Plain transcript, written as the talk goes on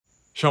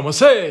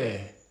Shamase!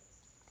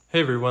 Hey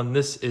everyone,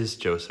 this is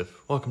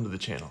Joseph. Welcome to the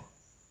channel.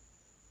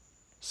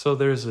 So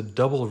there's a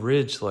double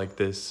ridge like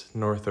this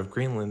north of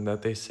Greenland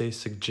that they say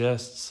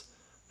suggests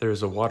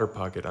there's a water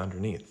pocket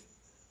underneath.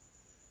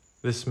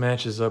 This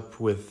matches up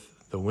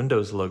with the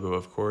Windows logo,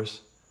 of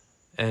course,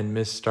 and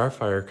Miss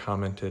Starfire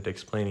commented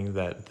explaining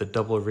that the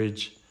double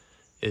ridge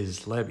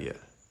is labia.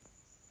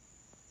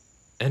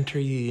 Enter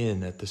ye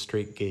in at the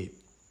strait gate.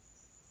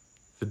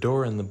 The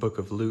door in the book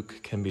of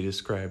Luke can be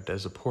described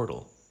as a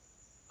portal,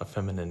 a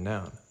feminine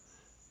noun,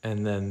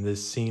 and then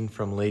this scene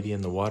from Lady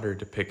in the Water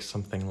depicts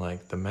something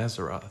like the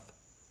Mazzaroth,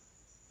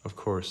 of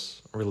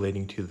course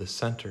relating to the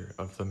center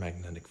of the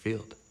magnetic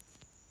field.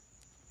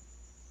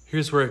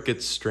 Here's where it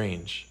gets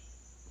strange.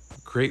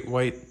 Great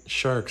white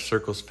shark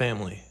circles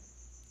family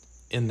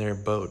in their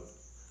boat.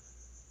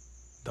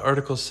 The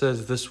article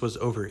says this was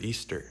over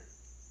Easter.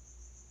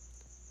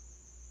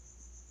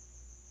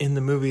 In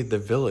the movie The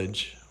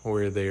Village,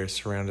 where they are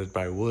surrounded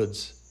by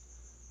woods,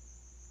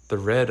 the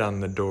red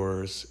on the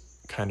doors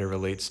kind of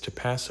relates to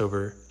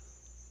Passover,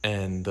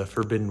 and the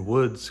Forbidden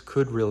Woods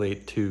could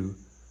relate to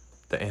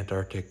the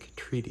Antarctic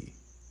Treaty.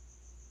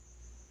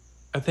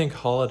 I think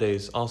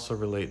holidays also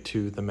relate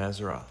to the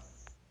Mazzaroth.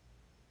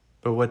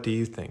 But what do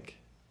you think?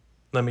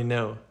 Let me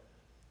know.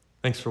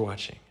 Thanks for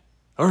watching.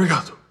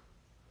 Arigato!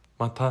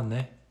 Mata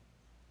ne.